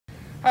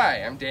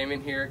Hi, I'm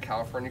Damon here at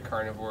California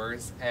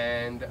Carnivores,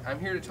 and I'm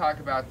here to talk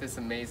about this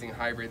amazing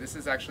hybrid. This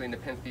is actually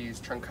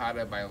Nepenthes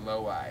truncata by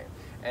Loweye.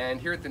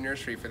 And here at the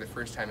nursery, for the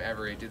first time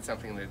ever, it did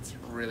something that's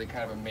really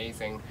kind of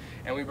amazing.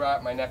 And we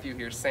brought my nephew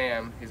here,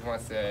 Sam, who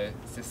wants to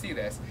see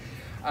this.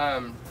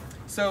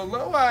 So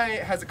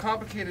Loweye has a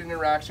complicated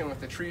interaction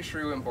with the tree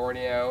shrew in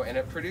Borneo, and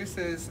it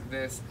produces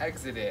this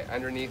exudate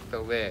underneath the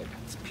lid.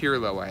 It's pure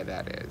Loweye,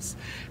 that is.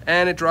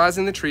 And it draws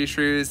in the tree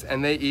shrews,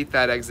 and they eat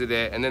that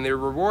exudate, and then they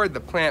reward the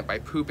plant by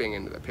pooping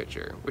into the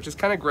pitcher, which is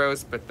kind of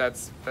gross, but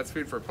that's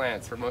food for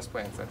plants. For most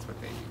plants, that's what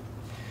they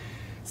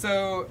eat.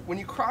 So when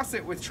you cross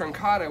it with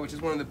truncata, which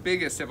is one of the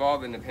biggest of all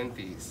the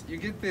Nepenthes, you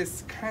get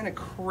this kind of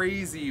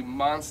crazy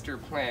monster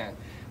plant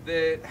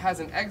that has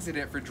an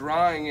exudate for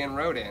drawing in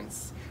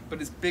rodents,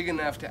 but is big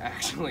enough to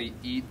actually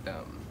eat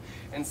them.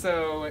 And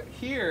so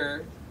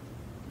here,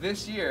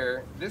 this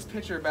year, this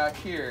pitcher back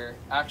here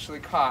actually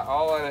caught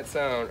all on its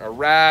own a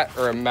rat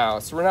or a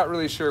mouse. We're not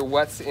really sure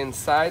what's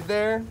inside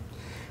there,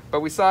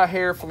 but we saw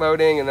hair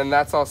floating, and then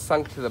that's all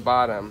sunk to the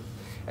bottom.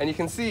 And you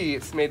can see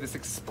it's made this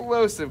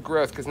explosive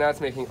growth because now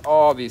it's making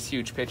all these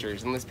huge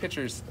pitchers. And these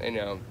pitchers, you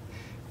know,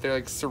 they're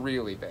like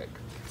surreally big.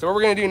 So what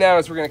we're going to do now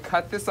is we're going to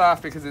cut this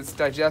off because it's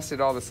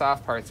digested all the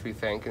soft parts, we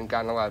think, and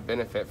gotten a lot of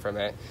benefit from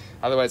it.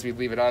 Otherwise we'd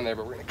leave it on there,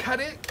 but we're going to cut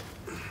it.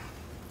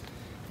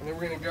 And then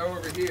we're going to go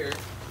over here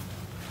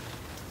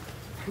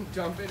and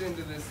dump it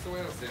into this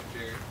soil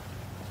sifter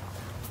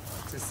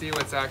to see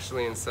what's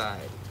actually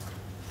inside.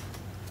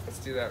 Let's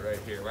do that right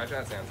here. Watch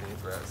out, Sam, you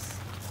gross.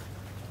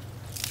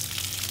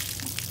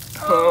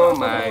 Oh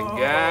my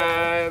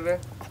God.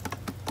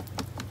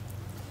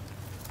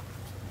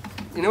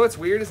 You know what's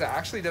weird is it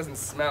actually doesn't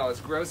smell.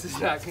 As gross as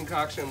that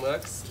concoction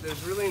looks,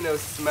 there's really no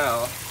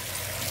smell.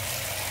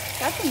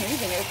 That's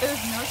amazing.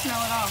 There's no smell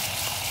at all.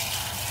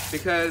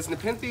 Because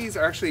Nepenthes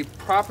are actually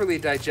properly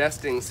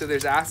digesting, so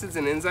there's acids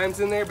and enzymes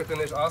in there, but then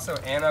there's also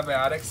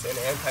antibiotics and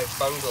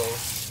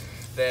antifungals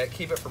that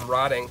keep it from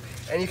rotting.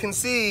 And you can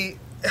see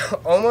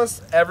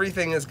almost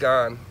everything is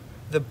gone.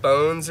 The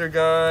bones are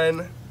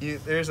gone.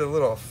 There's a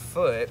little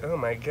foot. Oh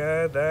my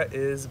God, that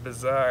is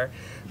bizarre.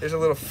 There's a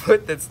little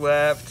foot that's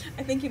left.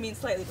 I think you mean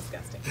slightly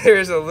disgusting.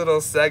 There's a little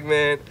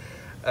segment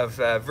of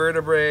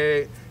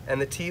vertebrae,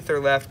 and the teeth are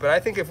left. But I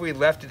think if we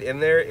left it in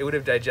there, it would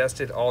have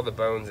digested all the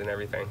bones and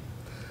everything.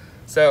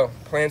 So,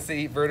 plants that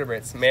eat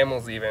vertebrates,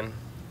 mammals even.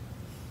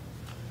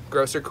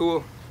 Gross or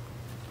cool?